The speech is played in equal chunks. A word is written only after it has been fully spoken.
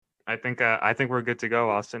I think we're good to go,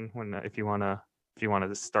 Austin. When if you wanna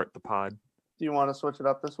start the pod. Do you want to switch it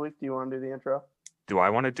up this week? Do you want to do the intro? Do I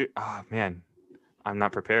want to do? Oh man, I'm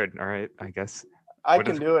not prepared. All right, I guess I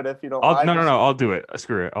can do it if you don't. No, I'll do it.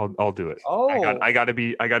 Screw it. I'll do it. Oh, I gotta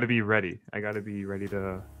be ready. I gotta be ready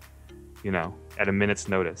to, at a minute's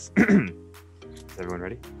notice. Is everyone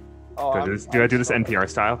ready? Oh, do I do this NPR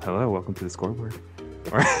style? Hello, welcome to the Scoreboard.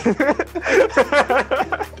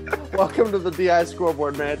 Welcome to the DI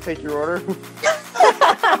Scoreboard, man. Take your order.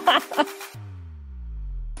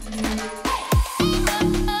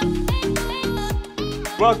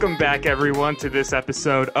 Welcome back, everyone, to this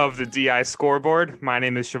episode of the DI Scoreboard. My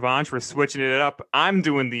name is Shivansh. We're switching it up. I'm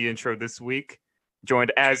doing the intro this week,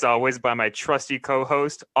 joined, as always, by my trusty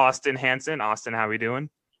co-host, Austin Hanson. Austin, how are we doing?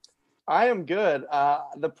 I am good.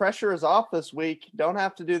 The pressure is off this week. Don't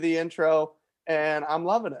have to do the intro, and I'm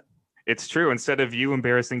loving it. It's true. Instead of you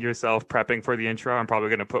embarrassing yourself prepping for the intro, I'm probably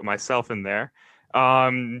going to put myself in there.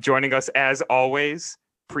 Joining us, as always,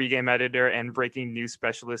 Pregame Editor and breaking news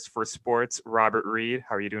specialist for sports, Robert Read.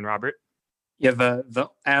 How are you doing, Robert? Yeah, the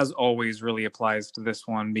as always really applies to this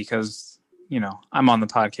one because, I'm on the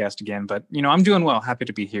podcast again, but, I'm doing well. Happy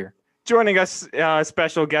to be here. Joining us,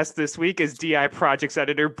 special guest this week is DI Projects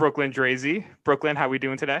Editor Brooklyn Draisey. Brooklyn, how are we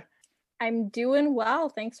doing today? I'm doing well.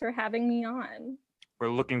 Thanks for having me on. We're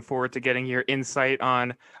looking forward to getting your insight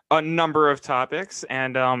on a number of topics.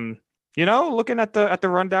 And, looking at the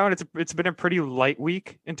rundown, it's been a pretty light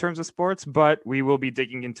week in terms of sports, but we will be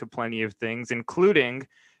digging into plenty of things, including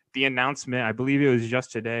the announcement, I believe it was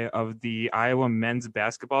just today, of the Iowa men's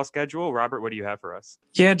basketball schedule. Robert, what do you have for us?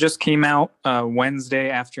 Yeah, it just came out Wednesday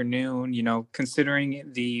afternoon.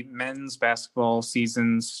 Considering the men's basketball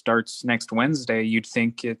season starts next Wednesday, you'd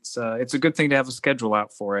think it's a good thing to have a schedule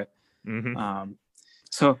out for it. Mm-hmm.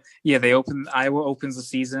 So yeah, Iowa opens the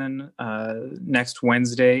season next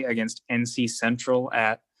Wednesday against NC Central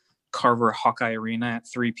at Carver Hawkeye Arena at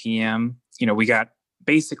 3 p.m. We got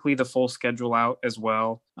basically the full schedule out as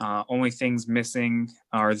well. Only things missing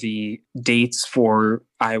are the dates for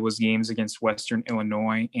Iowa's games against Western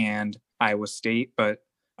Illinois and Iowa State. But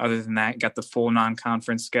other than that, got the full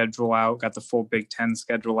non-conference schedule out, got the full Big Ten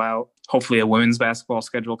schedule out. Hopefully a women's basketball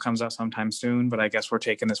schedule comes out sometime soon, but I guess we're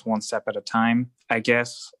taking this one step at a time. I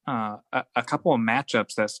guess a couple of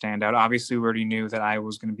matchups that stand out. Obviously, we already knew that Iowa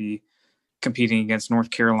was going to be competing against North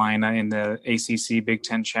Carolina in the ACC Big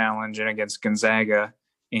Ten Challenge and against Gonzaga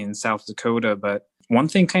in South Dakota. But one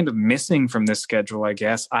thing kind of missing from this schedule, I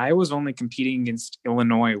guess, Iowa's only competing against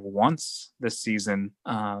Illinois once this season.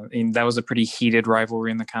 And that was a pretty heated rivalry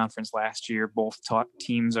in the conference last year. Both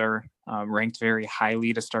teams are ranked very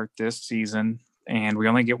highly to start this season. And we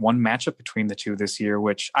only get one matchup between the two this year,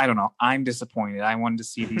 which I don't know. I'm disappointed. I wanted to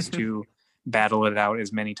see these two battle it out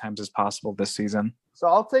as many times as possible this season. So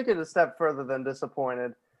I'll take it a step further than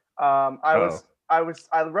disappointed. I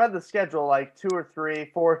read the schedule like 2 or 3,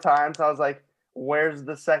 4 times. I was like, where's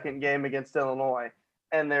the second game against Illinois?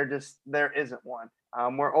 And there isn't one.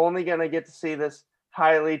 We're only going to get to see this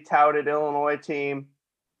highly touted Illinois team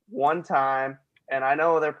one time. And I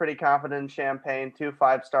know they're pretty confident in Champaign, 2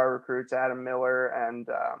 5-star recruits, Adam Miller and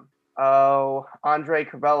Andre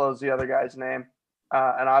Crivello's the other guy's name.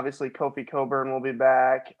 And obviously Kofi Coburn will be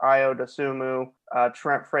back, Ayo Dosunmu,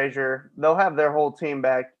 Trent Frazier. They'll have their whole team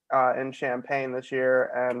back in Champaign this year,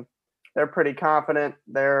 and they're pretty confident.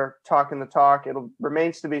 They're talking the talk. It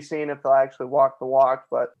remains to be seen if they'll actually walk the walk,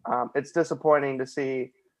 but it's disappointing to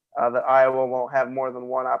see that Iowa won't have more than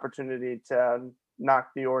one opportunity to knock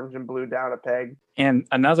the orange and blue down a peg. And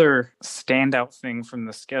another standout thing from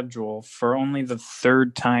the schedule, for only the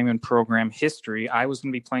third time in program history, Iowa's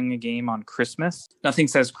going to be playing a game on Christmas. Nothing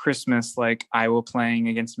says Christmas like Iowa playing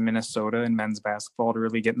against Minnesota in men's basketball to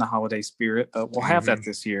really get in the holiday spirit, but we'll have that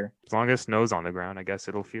this year. As long as snow's on the ground, I guess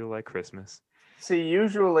it'll feel like Christmas. See,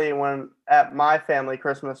 usually when at my family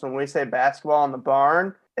Christmas, when we say basketball in the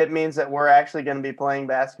barn, it means that we're actually going to be playing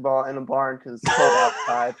basketball in a barn because it's cold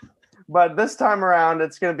outside. But this time around,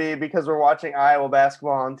 it's going to be because we're watching Iowa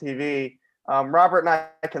basketball on TV. Robert and I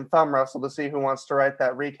can thumb wrestle to see who wants to write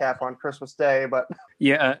that recap on Christmas Day. But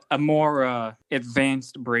yeah, a more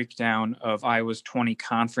advanced breakdown of Iowa's 20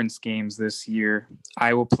 conference games this year.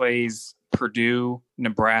 Iowa plays Purdue,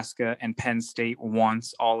 Nebraska, and Penn State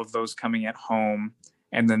once, all of those coming at home.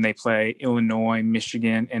 And then they play Illinois,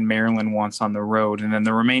 Michigan, and Maryland once on the road. And then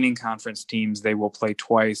the remaining conference teams, they will play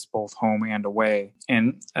twice, both home and away.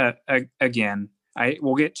 And again,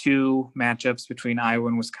 we'll get 2 matchups between Iowa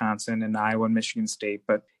and Wisconsin and Iowa and Michigan State.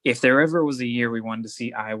 But if there ever was a year we wanted to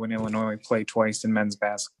see Iowa and Illinois play twice in men's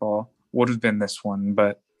basketball, would have been this one.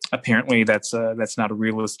 But apparently that's not a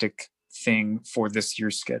realistic thing for this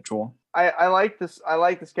year's schedule. I like this. I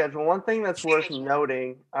like the schedule. One thing that's worth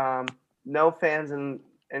noting, no fans in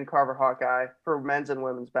Carver Hawkeye for men's and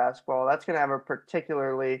women's basketball. That's going to have a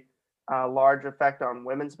particularly large effect on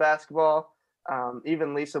women's basketball.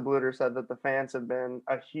 Even Lisa Bluter said that the fans have been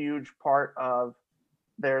a huge part of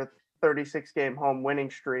their 36-game home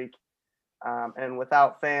winning streak. And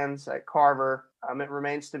without fans at Carver, it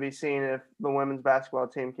remains to be seen if the women's basketball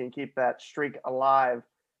team can keep that streak alive,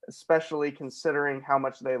 especially considering how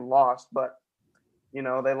much they lost. But, they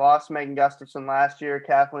lost Megan Gustafson last year.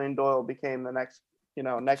 Kathleen Doyle became the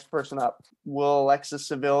next person up. Will Alexis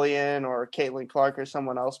Civilian or Caitlin Clark or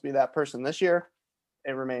someone else be that person this year?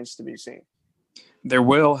 It remains to be seen. There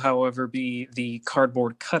will, however, be the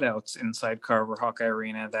cardboard cutouts inside Carver Hawkeye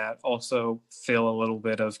Arena that also fill a little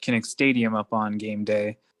bit of Kinnick Stadium up on game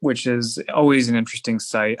day, which is always an interesting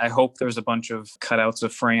sight. I hope there's a bunch of cutouts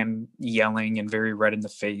of Fran yelling and very red in the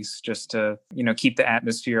face just to, keep the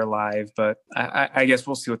atmosphere alive. But I guess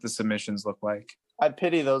we'll see what the submissions look like. I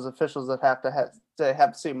pity those officials that have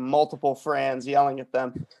to see multiple Frans yelling at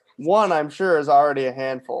them. One, I'm sure, is already a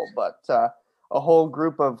handful, but a whole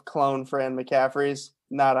group of clone Fran McCaffreys,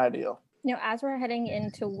 not ideal. As we're heading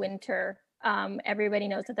into winter, everybody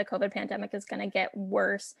knows that the COVID pandemic is going to get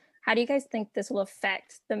worse. How do you guys think this will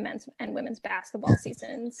affect the men's and women's basketball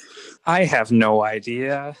seasons? I have no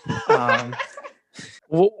idea.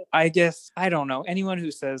 Well, I guess, I don't know. Anyone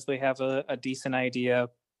who says they have a decent idea,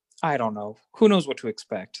 I don't know. Who knows what to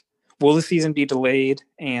expect? Will the season be delayed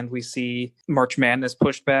and we see March Madness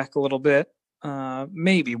pushed back a little bit?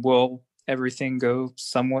 Maybe. Will everything go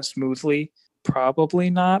somewhat smoothly?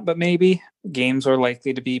 Probably not, but maybe. Games are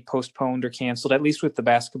likely to be postponed or canceled. At least with the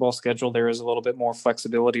basketball schedule, there is a little bit more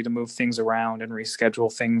flexibility to move things around and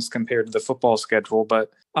reschedule things compared to the football schedule.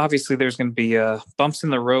 But obviously there's going to be bumps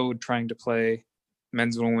in the road trying to play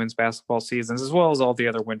men's and women's basketball seasons, as well as all the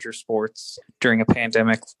other winter sports during a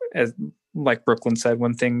pandemic, as like Brooklyn said,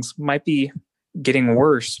 when things might be getting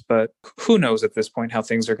worse. But who knows at this point how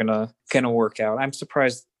things are gonna work out. I'm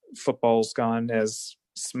surprised football's gone as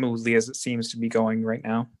smoothly as it seems to be going right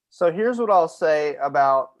now. So here's what I'll say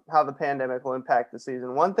about how the pandemic will impact the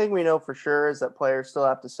season. One thing we know for sure is that players still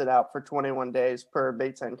have to sit out for 21 days per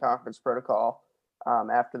Big Ten Conference protocol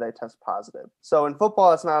after they test positive. So in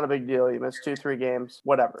football, it's not a big deal. You miss 2-3 games,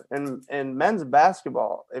 whatever. In men's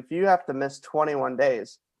basketball, if you have to miss 21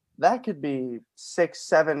 days, that could be 6,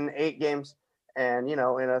 7, 8 games. And, in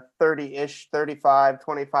a 30-ish, 35,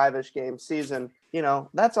 25-ish game season,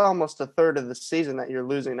 that's almost a third of the season that you're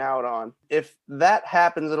losing out on. If that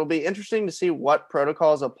happens, it'll be interesting to see what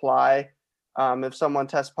protocols apply if someone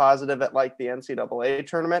tests positive at like the NCAA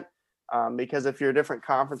tournament. Because if your different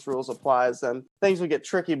conference rules applies, then things will get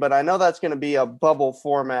tricky. But I know that's going to be a bubble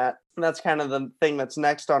format. And that's kind of the thing that's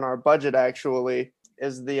next on our budget, actually,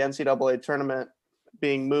 is the NCAA tournament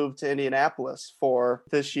being moved to Indianapolis for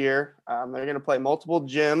this year. They're going to play multiple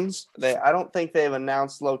gyms. I don't think they've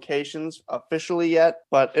announced locations officially yet,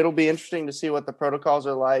 but it'll be interesting to see what the protocols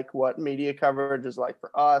are like, what media coverage is like for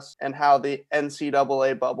us, and how the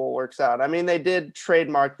NCAA bubble works out. I mean, they did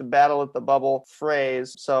trademark the Battle at the Bubble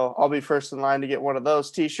phrase, so I'll be first in line to get one of those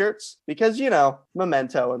t-shirts because,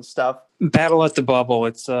 memento and stuff. Battle at the Bubble.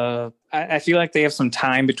 It's I feel like they have some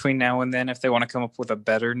time between now and then if they want to come up with a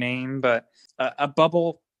better name, but a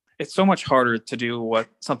bubble, it's so much harder to do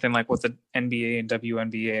something like what the NBA and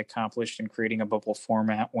WNBA accomplished in creating a bubble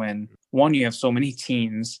format when, one, you have so many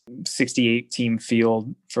teams, 68 team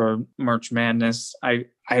field for March Madness.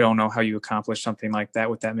 I don't know how you accomplish something like that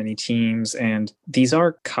with that many teams. And these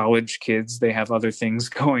are college kids. They have other things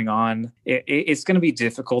going on. It's going to be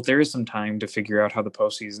difficult. There is some time to figure out how the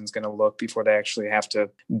postseason is going to look before they actually have to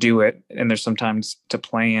do it. And there's some time to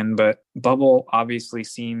plan. But bubble obviously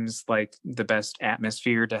seems like the best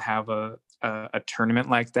atmosphere to have a tournament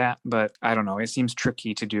like that. But I don't know. It seems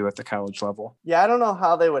tricky to do at the college level. Yeah, I don't know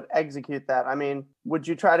how they would execute that. I mean, would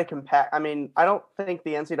you try to compact? I mean, I don't think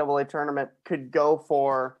the NCAA tournament could go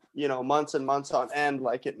for, months and months on end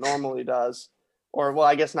like it normally does. Or, well,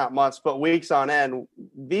 I guess not months, but weeks on end.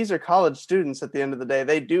 These are college students at the end of the day.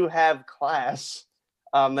 They do have class.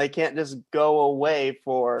 They can't just go away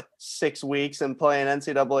for 6 weeks and play an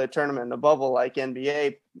NCAA tournament in a bubble like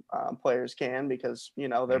NBA players can because,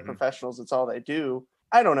 they're professionals. It's all they do.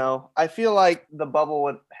 I don't know. I feel like the bubble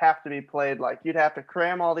would have to be played like you'd have to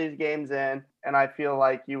cram all these games in. And I feel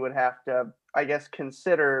like you would have to, I guess,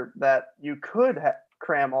 consider that you could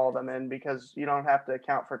cram all of them in because you don't have to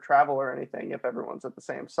account for travel or anything if everyone's at the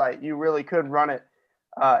same site. You really could run it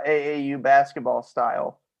AAU basketball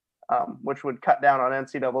style. which would cut down on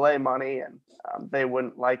NCAA money, and they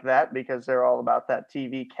wouldn't like that because they're all about that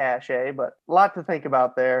TV cachet. But a lot to think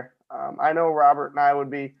about there. I know Robert and I would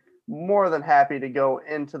be more than happy to go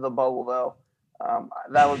into the bubble, though.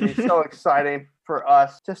 That would be so exciting for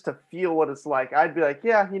us just to feel what it's like. I'd be like,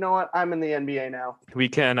 yeah, you know what? I'm in the NBA now. We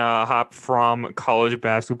can hop from college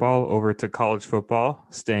basketball over to college football,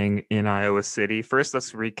 staying in Iowa City. First,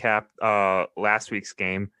 let's recap last week's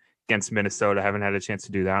game against Minnesota. I haven't had a chance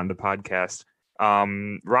to do that on the podcast.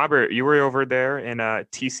 Robert, you were over there in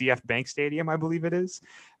TCF Bank Stadium, I believe it is.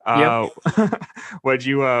 Yep. What'd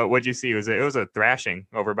you see? It was a thrashing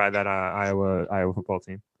over by that Iowa football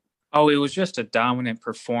team. Oh, it was just a dominant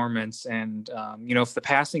performance. And, if the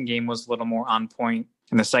passing game was a little more on point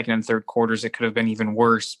in the second and third quarters, it could have been even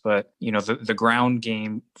worse. But, the ground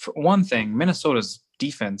game, for one thing, Minnesota's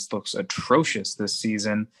defense looks atrocious this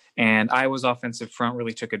season. And Iowa's offensive front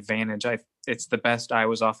really took advantage. It's the best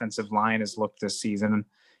Iowa's offensive line has looked this season.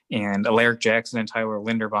 And Alaric Jackson and Tyler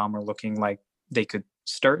Linderbaum are looking like they could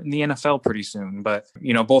start in the NFL pretty soon. But,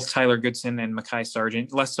 both Tyler Goodson and Mekhi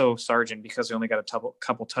Sargent, less so Sargent because he only got a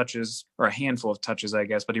couple touches, or a handful of touches, I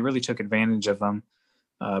guess, but he really took advantage of them.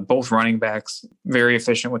 Both running backs, very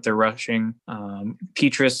efficient with their rushing.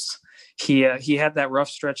 Petrus, he had that rough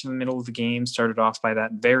stretch in the middle of the game, started off by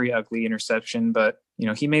that very ugly interception, but,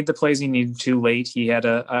 he made the plays he needed to late. He had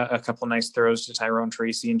a couple nice throws to Tyrone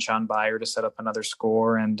Tracy and Sean Byer to set up another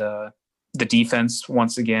score, and the defense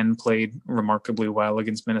once again played remarkably well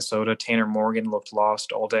against Minnesota. Tanner Morgan looked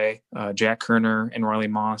lost all day. Jack Kerner and Riley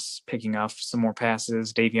Moss picking off some more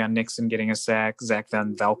passes. Davion Nixon getting a sack. Zach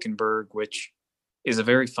Van Valkenburg, which is a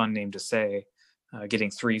very fun name to say, getting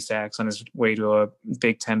 3 sacks on his way to a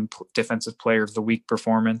Big Ten Defensive Player of the Week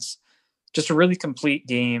performance. Just a really complete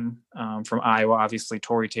game from Iowa. Obviously,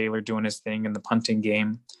 Torrey Taylor doing his thing in the punting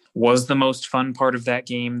game. Was the most fun part of that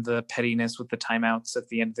game the pettiness with the timeouts at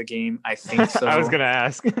the end of the game? I think so. I was going to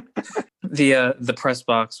ask. The press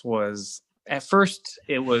box was, at first,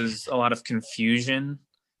 it was a lot of confusion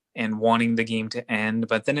and wanting the game to end,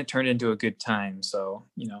 but then it turned into a good time. So,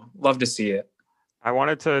 love to see it. I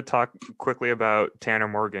wanted to talk quickly about Tanner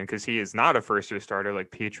Morgan because he is not a first-year starter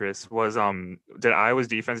like Petrus was. Did Iowa's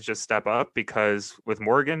defense just step up? Because with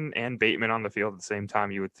Morgan and Bateman on the field at the same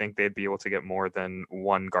time, you would think they'd be able to get more than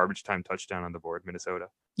one garbage time touchdown on the board, Minnesota.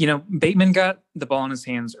 Bateman got the ball in his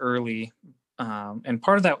hands early, and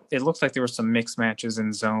part of that, it looks like there were some mixed matches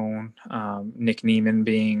in zone, Nick Neiman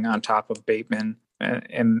being on top of Bateman.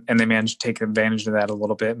 And they managed to take advantage of that a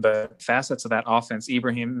little bit. But facets of that offense,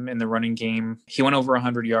 Ibrahim in the running game, he went over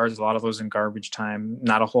 100 yards, a lot of those in garbage time.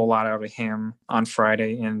 Not a whole lot out of him on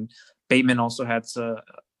Friday. And Bateman also had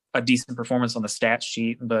a decent performance on the stat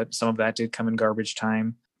sheet, but some of that did come in garbage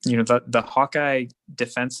time. The Hawkeye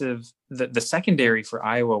defensive, the secondary for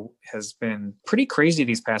Iowa has been pretty crazy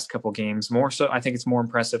these past couple games. More so, I think it's more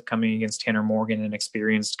impressive coming against Tanner Morgan, an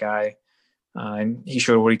experienced guy. And he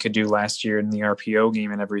showed what he could do last year in the RPO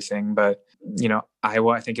game and everything. But,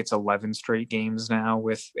 Iowa, I think it's 11 straight games now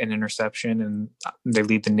with an interception, and they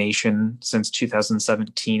lead the nation since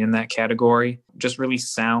 2017 in that category. Just really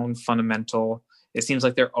sound, fundamental. It seems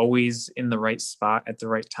like they're always in the right spot at the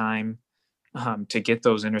right time to get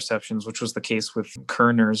those interceptions, which was the case with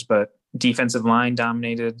Kerner's. But defensive line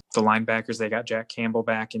dominated. The linebackers, they got Jack Campbell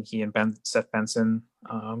back, and he and Seth Benson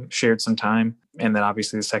shared some time. And then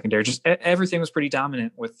obviously the secondary, just everything was pretty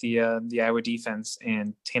dominant with the Iowa defense.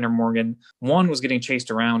 And Tanner Morgan, 1, was getting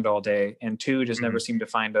chased around all day, and 2, just never seemed to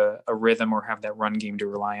find a rhythm or have that run game to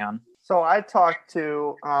rely on. So I talked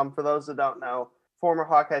to, for those that don't know, former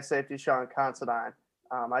Hawkeye safety Sean Considine.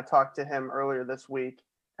 I talked to him earlier this week,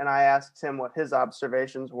 and I asked him what his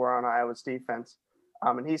observations were on Iowa's defense.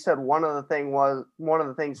 And he said one of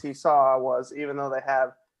the things he saw was, even though they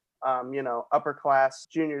have upper class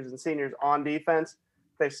juniors and seniors on defense,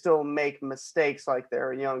 they still make mistakes like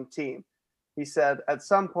they're a young team. He said at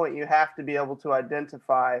some point you have to be able to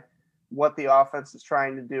identify what the offense is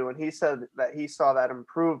trying to do. And he said that he saw that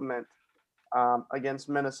improvement against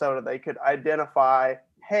Minnesota. They could identify,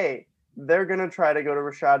 hey, they're going to try to go to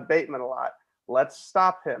Rashad Bateman a lot. Let's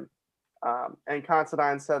stop him. And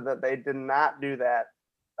Considine said that they did not do that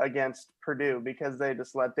against Purdue because they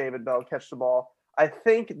just let David Bell catch the ball. I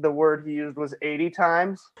think the word he used was 80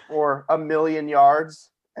 times, or 1,000,000 yards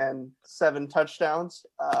and 7 touchdowns,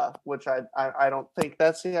 which I don't think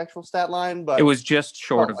that's the actual stat line, but it was just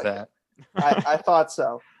short of that. I thought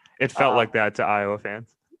so. It felt like that to Iowa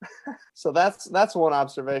fans. So that's one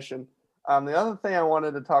observation. The other thing I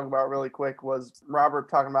wanted to talk about really quick was Robert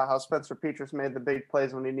talking about how Spencer Petras made the big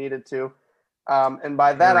plays when he needed to. And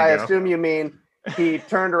by that, I assume you mean he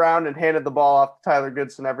turned around and handed the ball off to Tyler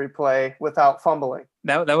Goodson every play without fumbling.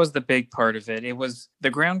 That was the big part of it. It was the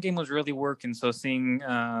ground game was really working. So seeing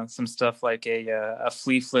some stuff like a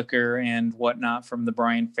flea flicker and whatnot from the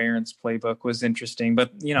Brian Ferentz playbook was interesting.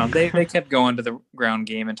 But they kept going to the ground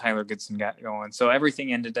game, and Tyler Goodson got going. So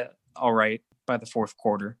everything ended up all right by the fourth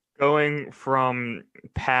quarter. Going from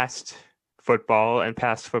past football and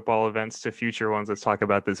past football events to future ones, let's talk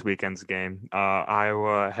about this weekend's game.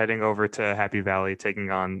 Iowa heading over to Happy Valley, taking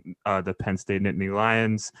on the Penn State Nittany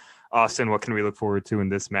Lions. Austin, what can we look forward to in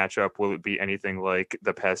this matchup? Will it be anything like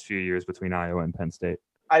the past few years between Iowa and Penn State?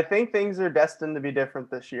 I think things are destined to be different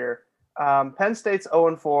this year. Penn State's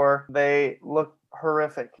 0-4. They look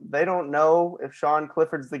horrific. They don't know if Sean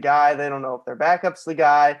Clifford's the guy. They don't know if their backup's the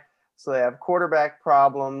guy. So they have quarterback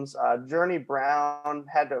problems. Journey Brown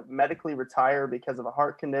had to medically retire because of a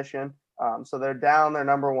heart condition. So they're down their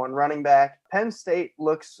number one running back. Penn State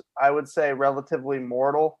looks, I would say, relatively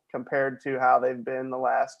mortal compared to how they've been the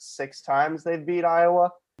last 6 times they've beat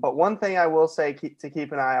Iowa. But one thing I will say to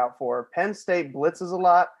keep an eye out for, Penn State blitzes a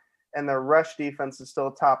lot, and their rush defense is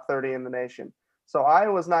still top 30 in the nation. So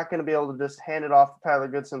Iowa's not going to be able to just hand it off to Tyler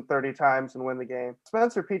Goodson 30 times and win the game.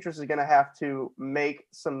 Spencer Petras is going to have to make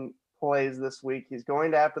some plays this week. He's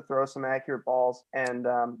going to have to throw some accurate balls, and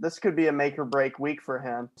this could be a make or break week for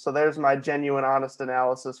him. So there's my genuine, honest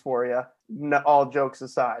analysis for you. No, all jokes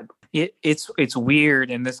aside, it's weird,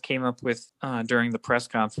 and this came up with during the press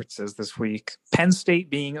conferences this week. Penn State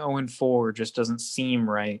being 0-4 just doesn't seem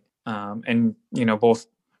right, and both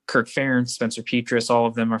Kirk Ferentz, Spencer Petras, all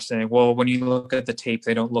of them are saying, well, when you look at the tape,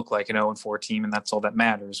 they don't look like an 0-4 team, and that's all that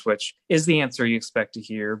matters, which is the answer you expect to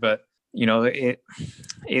hear, but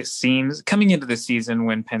it seems coming into the season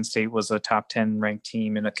when Penn State was a top 10 ranked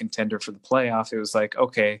team and a contender for the playoff, it was like,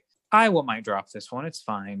 okay, Iowa might drop this one. It's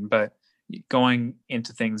fine. But going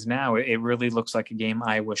into things now, it really looks like a game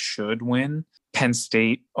Iowa should win. Penn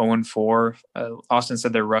State 0-4. Austin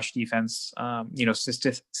said their rush defense,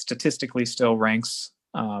 statistically still ranks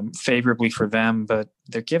favorably for them, but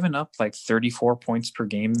they're giving up like 34 points per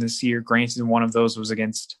game this year. Granted, one of those was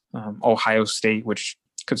against Ohio State, which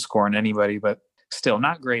could score on anybody, but still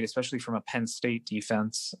not great, especially from a Penn State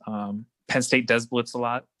defense. Penn State does blitz a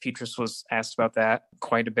lot. Petras was asked about that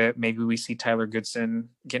quite a bit. Maybe we see Tyler Goodson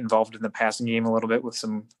get involved in the passing game a little bit with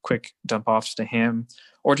some quick dump offs to him,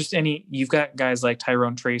 or just you've got guys like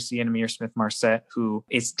Tyrone Tracy and Amir Smith-Marset, who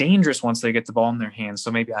it's dangerous once they get the ball in their hands.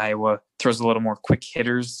 So maybe Iowa throws a little more quick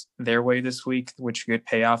hitters their way this week, which could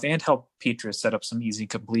pay off and help Petras set up some easy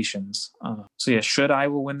completions. Should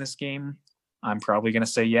Iowa win this game? I'm probably going to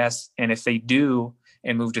say yes. And if they do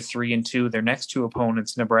and move to 3-2, their next 2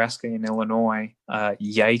 opponents, Nebraska and Illinois,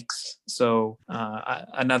 yikes. So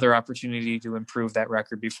another opportunity to improve that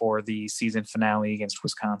record before the season finale against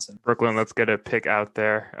Wisconsin. Brooklyn, let's get a pick out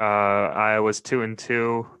there. Iowa's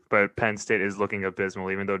 2-2, but Penn State is looking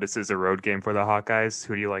abysmal, even though this is a road game for the Hawkeyes.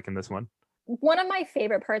 Who do you like in this one? One of my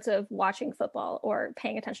favorite parts of watching football or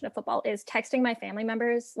paying attention to football is texting my family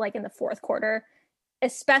members like in the fourth quarter,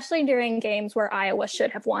 especially during games where Iowa should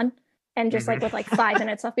have won. And just like with like 5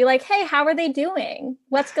 minutes, I'll be like, hey, how are they doing?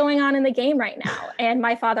 What's going on in the game right now? And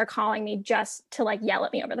my father calling me just to like yell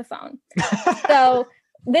at me over the phone. So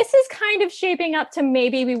this is kind of shaping up to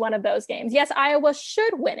maybe be one of those games. Yes, Iowa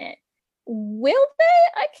should win it. Will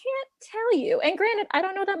they? I can't tell you. And granted, I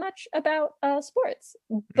don't know that much about sports,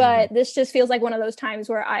 but this just feels like one of those times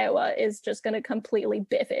where Iowa is just going to completely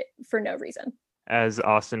biff it for no reason. As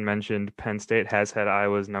Austin mentioned, Penn State has had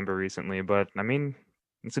Iowa's number recently, but I mean,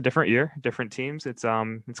 it's a different year, different teams. It's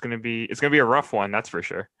gonna be a rough one, that's for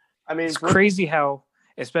sure. I mean, it's crazy how,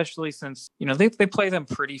 especially since they play them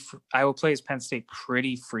Iowa plays Penn State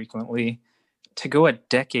pretty frequently. To go a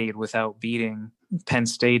decade without beating Penn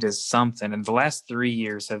State is something, and the last 3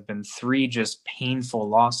 years have been 3 just painful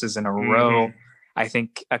losses in a row. I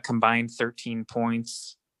think a combined 13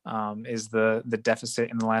 points is the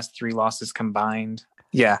deficit in the last 3 losses combined.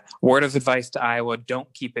 Yeah. Word of advice to Iowa,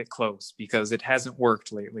 don't keep it close because it hasn't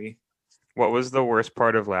worked lately. What was the worst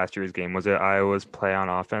part of last year's game? Was it Iowa's play on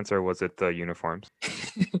offense or was it the uniforms?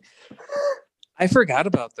 I forgot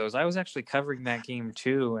about those. I was actually covering that game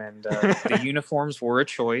too. And the uniforms were a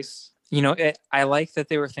choice. I like that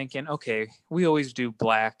they were thinking, okay, we always do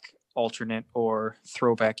black alternate or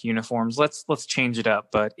throwback uniforms. Let's change it up.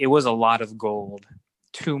 But it was a lot of gold.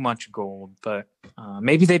 Too much gold, but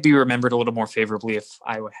maybe they'd be remembered a little more favorably if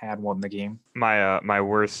Iowa had won the game. My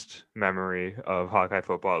worst memory of Hawkeye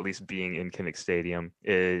football, at least being in Kinnick Stadium,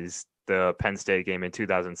 is the Penn State game in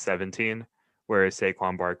 2017, where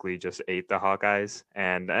Saquon Barkley just ate the Hawkeyes.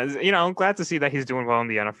 And as I'm glad to see that he's doing well in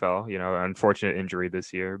the NFL. Unfortunate injury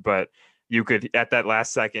this year, but You could, at that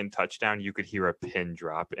last second touchdown, you could hear a pin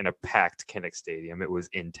drop in a packed Kinnick Stadium. It was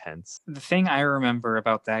intense. The thing I remember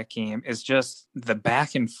about that game is just the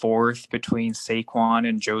back and forth between Saquon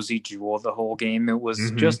and Josie Jewell the whole game. It was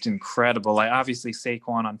just incredible. Like, obviously,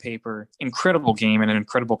 Saquon on paper, incredible game and an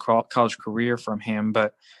incredible college career from him.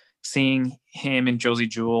 But seeing him and Josie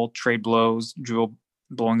Jewell trade blows, Jewell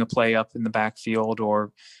blowing a play up in the backfield,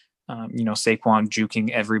 or Saquon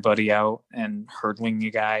juking everybody out and hurdling a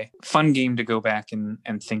guy. Fun game to go back and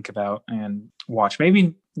think about and watch.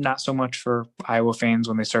 Maybe not so much for Iowa fans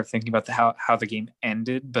when they start thinking about how the game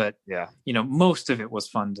ended, but most of it was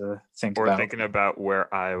fun to think about. Or thinking about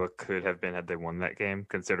where Iowa could have been had they won that game,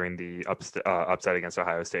 considering the upset against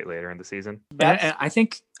Ohio State later in the season. And I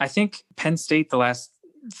think Penn State the last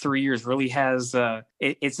 3 years really has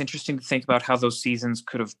it's interesting to think about how those seasons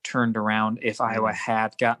could have turned around if Iowa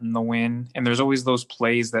had gotten the win. And there's always those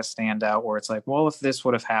plays that stand out where it's like, well, if this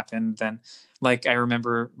would have happened, then, like, I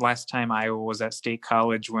remember last time Iowa was at State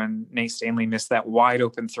College when Nate Stanley missed that wide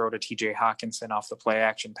open throw to TJ Hawkinson off the play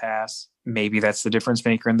action pass. Maybe that's the difference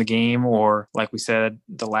maker in the game, or like we said,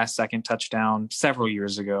 the last second touchdown several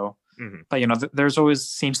years ago. But there's always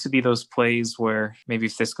seems to be those plays where maybe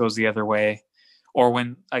if this goes the other way. Or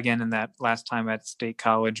when, again, in that last time at State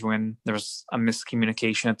College, when there was a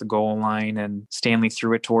miscommunication at the goal line and Stanley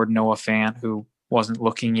threw it toward Noah Fant, who wasn't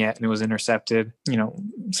looking yet, and it was intercepted.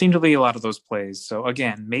 Seemed to be a lot of those plays. So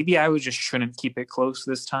again, maybe I just shouldn't keep it close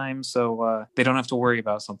this time, so they don't have to worry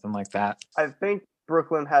about something like that. I think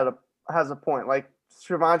Brooklyn has a point. Like,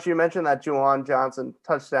 Shivansh, you mentioned that Juwan Johnson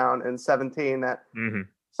touchdown in 17 that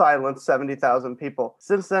silenced 70,000 people.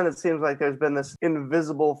 Since then, it seems like there's been this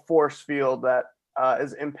invisible force field that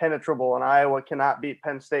is impenetrable, and Iowa cannot beat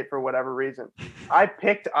Penn State for whatever reason. I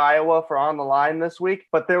picked Iowa for on the line this week,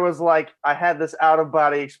 but there was I had this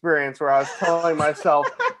out-of-body experience where I was telling myself,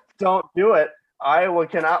 don't do it. Iowa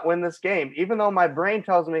cannot win this game. Even though my brain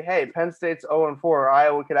tells me, hey, Penn State's 0-4,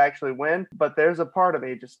 Iowa could actually win, but there's a part of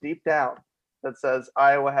me just deep down that says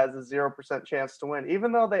Iowa has a 0% chance to win,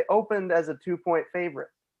 even though they opened as a 2-point favorite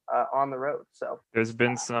on the road. So there's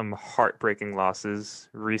been some heartbreaking losses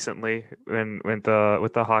recently with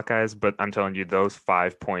the Hawkeyes, but I'm telling you, those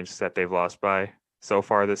 5 points that they've lost by so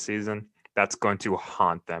far this season, that's going to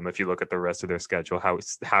haunt them. If you look at the rest of their schedule,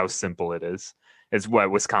 how simple it is. It's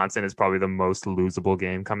what Wisconsin is probably the most losable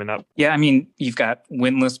game coming up. Yeah, I mean, you've got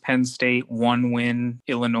winless Penn State, 1 win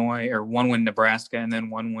Illinois, or 1 win Nebraska, and then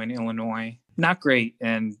 1 win Illinois. Not great.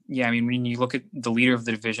 And yeah, I mean, when you look at the leader of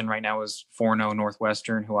the division right now is 4-0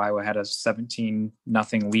 Northwestern, who Iowa had a 17-0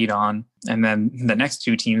 lead on. And then the next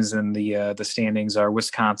 2 teams in the standings are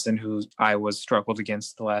Wisconsin, who Iowa's struggled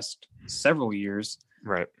against the last several years.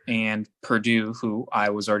 Right. And Purdue, who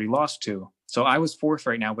Iowa's already lost to. So Iowa's 4th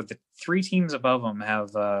right now, but the 3 teams above them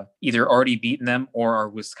have either already beaten them or are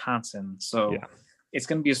Wisconsin. So it's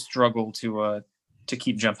going to be a struggle to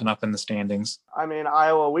keep jumping up in the standings. I mean,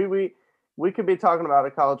 Iowa, we could be talking about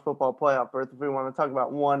a college football playoff berth if we want to talk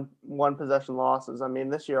about one possession losses. I mean,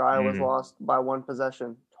 this year Iowa's lost by 1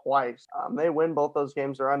 possession twice. They win both those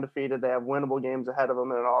games. They're undefeated. They have winnable games ahead of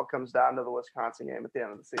them, and it all comes down to the Wisconsin game at the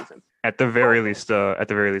end of the season. At the very least,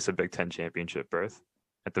 a Big Ten championship berth.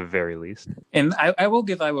 At the very least. And I will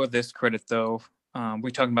give Iowa this credit, though.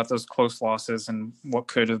 We talking about those close losses and what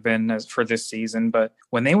could have been for this season. But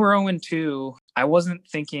when they were 0-2, I wasn't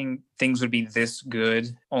thinking things would be this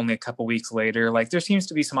good only a couple weeks later. Like, there seems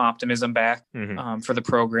to be some optimism back for the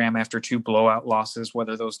program after 2 blowout losses,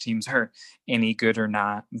 whether those teams are any good or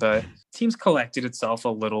not. But teams collected itself a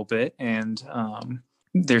little bit, and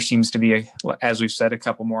there seems to be, as we've said, a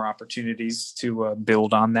couple more opportunities to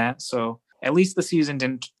build on that. So at least the season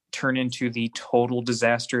didn't turn into the total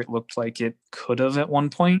disaster it looked like it could have at one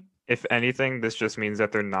point. If anything, this just means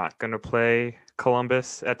that they're not going to play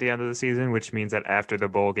Columbus at the end of the season, which means that after the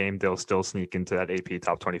bowl game, they'll still sneak into that AP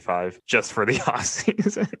Top 25 just for the off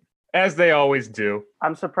season, as they always do.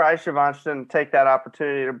 I'm surprised Shivansh didn't take that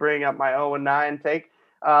opportunity to bring up my 0-9 take.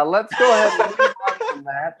 Let's go ahead and move on from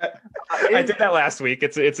that. I did that last week.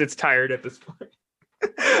 It's tired at this point.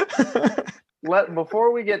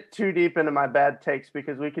 Before we get too deep into my bad takes,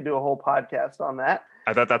 because we could do a whole podcast on that.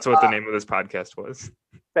 I thought that's what the name of this podcast was.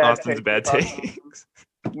 Austin's Bad Takes.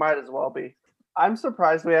 Might as well be. I'm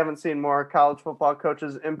surprised we haven't seen more college football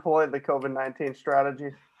coaches employ the COVID-19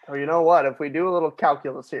 strategy. Or you know what? If we do a little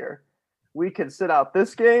calculus here, we could sit out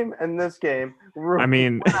this game and this game. I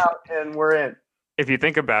mean, out and we're in. If you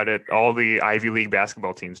think about it, all the Ivy League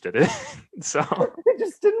basketball teams did it. So they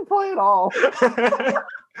just didn't play at all.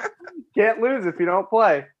 Can't lose if you don't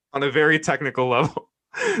play. On a very technical level,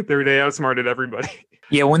 they outsmarted everybody.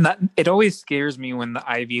 Yeah, it always scares me when the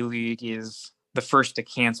Ivy League is the first to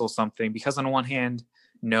cancel something, because on one hand,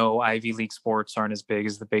 no, Ivy League sports aren't as big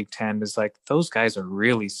as the Big Ten. It's like, those guys are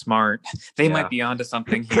really smart. They might be onto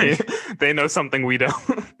something here. They know something we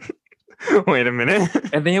don't. Wait a minute.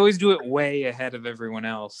 And they always do it way ahead of everyone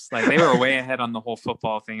else. Like, they were way ahead on the whole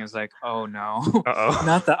football thing. It's like, oh no,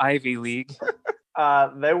 not the Ivy League.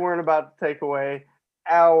 They weren't about to take away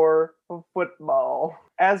our football.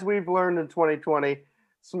 As we've learned in 2020,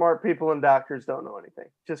 smart people and doctors don't know anything.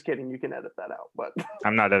 Just kidding. You can edit that out, but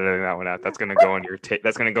I'm not editing that one out. That's gonna go in your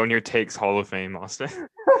that's gonna go in your takes Hall of Fame, Austin.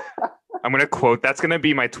 I'm gonna quote. That's gonna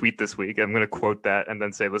be my tweet this week. I'm gonna quote that and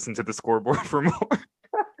then say, "Listen to the scoreboard for more."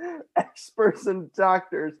 Experts and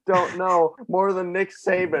doctors don't know more than Nick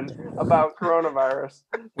Saban about coronavirus.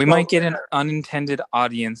 We might get an unintended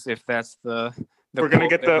audience if that's the. We're gonna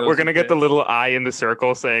get the little eye in the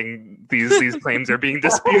circle saying these claims are being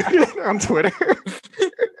disputed on Twitter.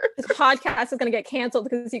 This podcast is gonna get canceled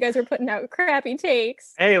because you guys are putting out crappy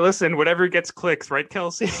takes. Hey, listen, whatever gets clicks, right,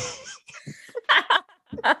 Kelsey?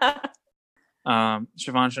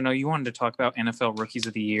 Shivansh, I know you wanted to talk about NFL Rookies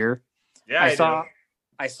of the Year. Yeah,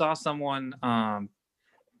 I saw someone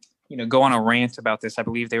go on a rant about this. I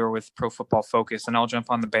believe they were with Pro Football Focus, and I'll jump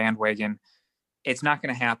on the bandwagon. It's not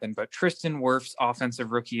going to happen, but Tristan Wirfs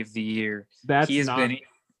Offensive Rookie of the Year. That's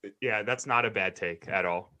not a bad take at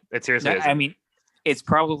all. It seriously is. I mean, it's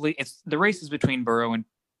the race is between Burrow and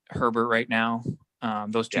Herbert right now.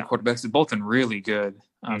 Those two quarterbacks have both been really good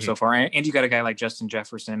so far. And you got a guy like Justin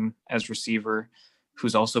Jefferson as receiver,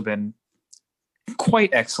 who's also been quite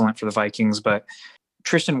excellent for the Vikings. But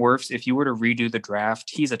Tristan Wirfs, if you were to redo the draft,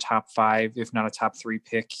 he's a top 5, if not a top 3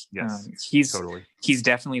 pick. Yes, he's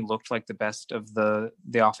definitely looked like the best of the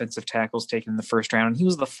offensive tackles taken in the first round, and he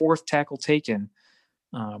was the 4th tackle taken.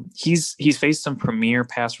 He's faced some premier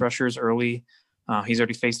pass rushers early. He's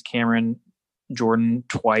already faced Cameron Jordan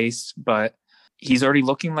twice, but he's already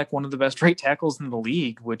looking like one of the best right tackles in the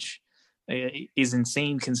league, which is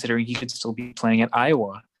insane considering he could still be playing at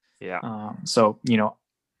Iowa. Yeah. So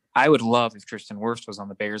I would love if Tristan Wirfs was on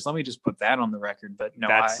the Bears. Let me just put that on the record. But no,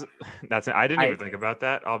 I didn't even think about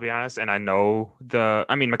that. I'll be honest. And I know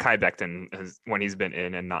Mekhi Becton when he's been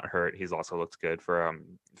in and not hurt, he's also looked good for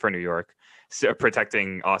New York,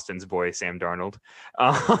 protecting Austin's boy Sam Darnold,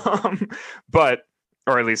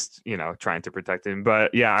 or at least trying to protect him.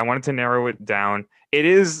 But yeah, I wanted to narrow it down. It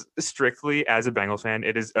is strictly, as a Bengals fan,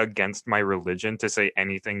 it is against my religion to say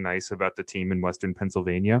anything nice about the team in Western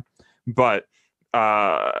Pennsylvania, but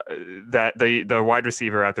that the wide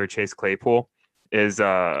receiver out there, Chase Claypool, is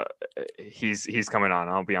he's coming on.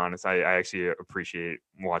 I'll be honest, I actually appreciate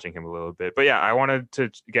watching him a little bit. But yeah, I wanted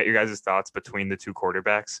to get your guys' thoughts between the two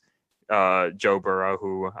quarterbacks, Joe Burrow,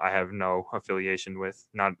 who I have no affiliation with,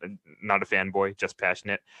 not a fanboy, just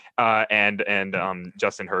passionate, and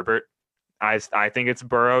Justin Herbert. I think it's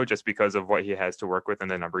Burrow just because of what he has to work with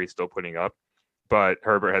and the number he's still putting up. But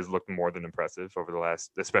Herbert has looked more than impressive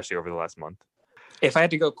especially over the last month. If I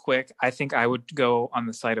had to go quick, I think I would go on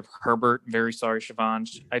the side of Herbert. Very sorry,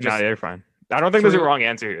 Shivansh. No, you're fine. I don't think there's a wrong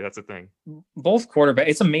answer here. That's the thing. Both quarterbacks.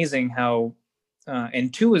 It's amazing how,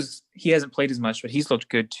 and he hasn't played as much, but he's looked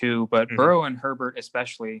good too. But Burrow and Herbert,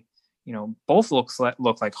 especially, both look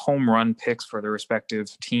like home run picks for their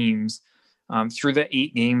respective teams. Through the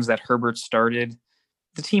 8 games that Herbert started,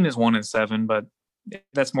 the team is 1-7, but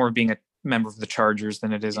that's more being a member of the Chargers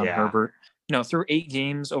than it is on Herbert. Through 8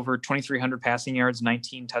 games, over 2,300 passing yards,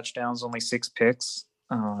 19 touchdowns, only 6 picks.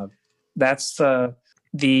 I'll just say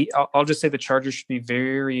the Chargers should be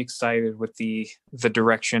very excited with the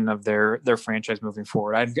direction of their franchise moving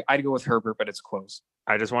forward. I'd go with Herbert, but it's close.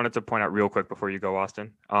 I just wanted to point out real quick before you go,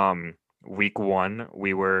 Austin. Week 1,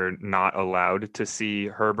 we were not allowed to see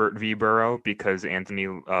Herbert v. Burrow because Anthony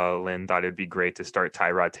Lynn thought it'd be great to start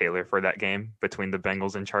Tyrod Taylor for that game between the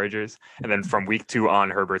Bengals and Chargers. And then from week 2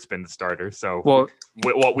 on, Herbert's been the starter. So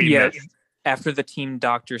what we missed. After the team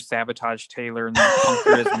doctor sabotaged Taylor and then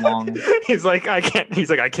punctured his lung. He's like, I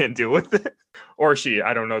can't deal with it. Or she.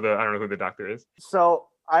 I don't know who the doctor is. So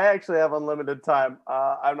I actually have unlimited time.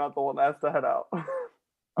 I'm not the one that has to head out.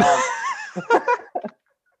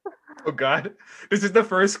 Oh God! This is the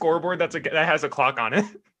first scoreboard that has a clock on it.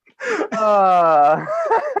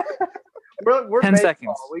 We're 10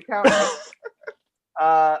 seconds. We count.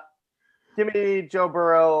 Give me Joe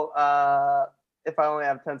Burrow. If I only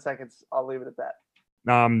have 10 seconds, I'll leave it at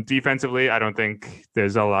that. Defensively, I don't think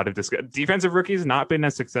there's a lot of defensive rookies not been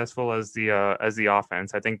as successful as the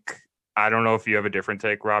offense. I don't know if you have a different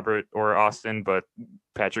take, Robert or Austin, but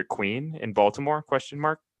Patrick Queen in Baltimore ? I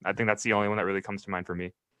think that's the only one that really comes to mind for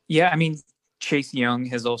me. Yeah, I mean, Chase Young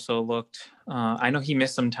has also looked. I know he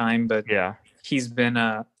missed some time, but yeah, he's been.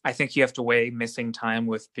 I think you have to weigh missing time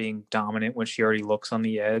with being dominant when she already looks on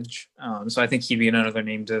the edge. So I think he'd be another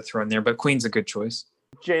name to throw in there. But Queen's a good choice.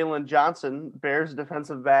 Jalen Johnson, Bears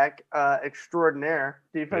defensive back extraordinaire,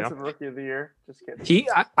 defensive rookie of the year. Just kidding.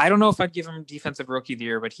 I don't know if I'd give him defensive rookie of the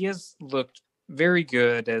year, but he has looked very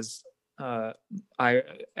good as the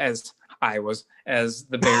Bears'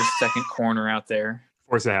 second corner out there.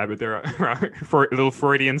 Force a habit there, for a little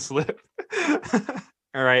Freudian slip.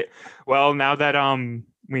 All right. Well, now that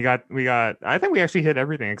we got. I think we actually hit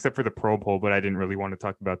everything except for the Pro Bowl, but I didn't really want to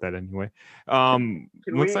talk about that anyway.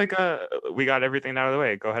 Looks like we got everything out of the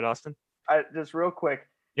way. Go ahead, Austin. Just real quick.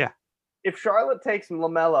 Yeah. If Charlotte takes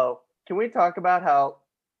LaMelo, can we talk about how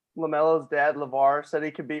LaMelo's dad, LeVar, said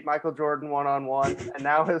he could beat Michael Jordan one-on-one, and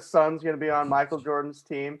now his son's going to be on Michael Jordan's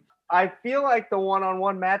team? I feel like the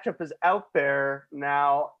one-on-one matchup is out there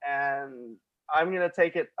now, and I'm going to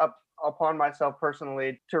take it upon myself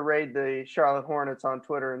personally to raid the Charlotte Hornets on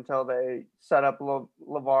Twitter until they set up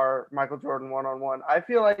LeVar, Michael Jordan one-on-one. I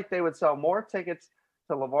feel like they would sell more tickets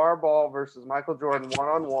to LeVar Ball versus Michael Jordan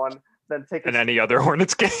one-on-one than tickets in any other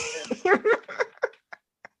Hornets game.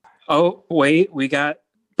 Oh, wait, we got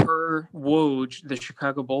per Woj, the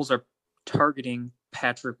Chicago Bulls are targeting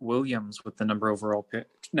Patrick Williams with the number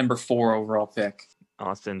 4 overall pick.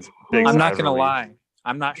 Austin's big. I'm not going to lie.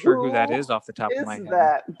 I'm not sure who that is off the top of my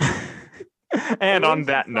head. And on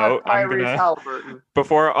that note,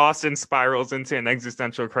 before Austin spirals into an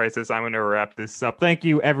existential crisis, I'm going to wrap this up. Thank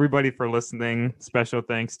you, everybody, for listening. Special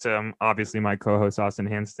thanks to, obviously, my co-host, Austin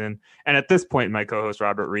Hanson. And at this point, my co-host,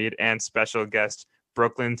 Robert Read, and special guest,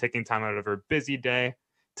 Brooklyn, taking time out of her busy day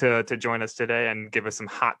to join us today and give us some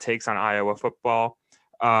hot takes on Iowa football.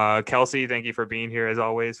 Kelsey, thank you for being here as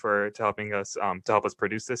always to help us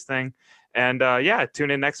produce this thing. And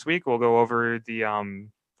tune in next week. We'll go over the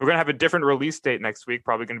we're going to have a different release date next week,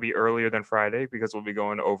 probably going to be earlier than Friday because we'll be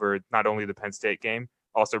going over not only the Penn State game,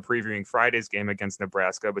 also previewing Friday's game against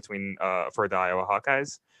Nebraska for the Iowa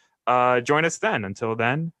Hawkeyes. Join us then. Until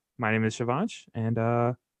then, my name is Shivansh,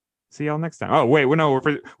 and see y'all next time. Oh wait,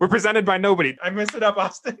 we're presented by nobody. I messed it up,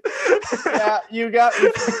 Austin. Yeah, you got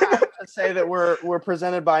to say that we're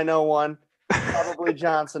presented by no one. Probably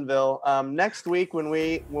Johnsonville. Next week when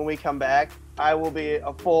we come back, I will be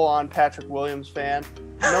a full-on Patrick Williams fan.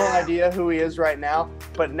 No idea who he is right now,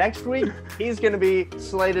 but next week he's going to be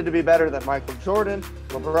slated to be better than Michael Jordan,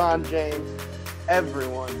 LeBron James,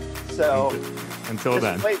 everyone. So until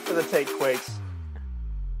then, wait for the take quakes.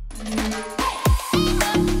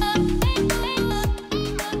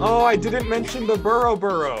 Oh, I didn't mention the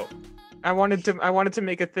Burrow. I wanted to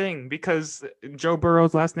make a thing because Joe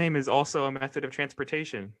Burrow's last name is also a method of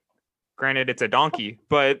transportation. Granted, it's a donkey,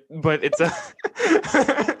 but it's a.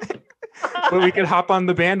 But we could hop on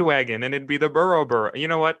the bandwagon and it'd be the Burrow. You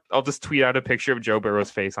know what? I'll just tweet out a picture of Joe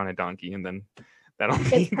Burrow's face on a donkey, and then that'll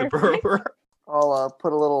be the Burrow. I'll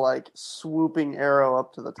put a little swooping arrow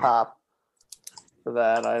up to the top for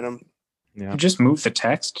that item. Yeah. You just move the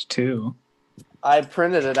text too. I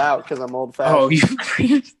printed it out because I'm old-fashioned. Oh, you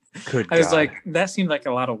printed. Good I was God. like, that seemed like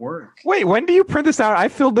a lot of work. Wait, when do you print this out? I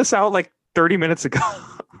filled this out like 30 minutes ago.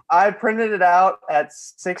 I printed it out at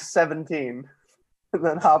 6:17 and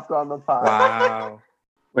then hopped on the pod. Wow.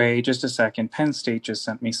 Wait, just a second. Penn State just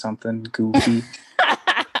sent me something goofy.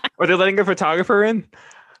 Are they letting a photographer in?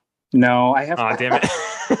 No, I have. Oh, damn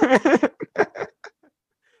it.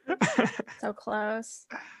 So close.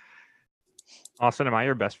 Austin, am I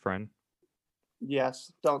your best friend?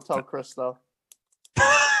 Yes. Don't tell Chris, though.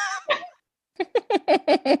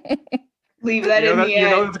 Leave that in the end. You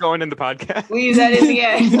know it's going in the podcast. Leave that in the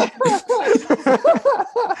end.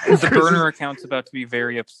 The burner account's about to be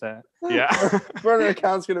very upset. Yeah. Burner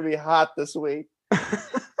account's going to be hot this week.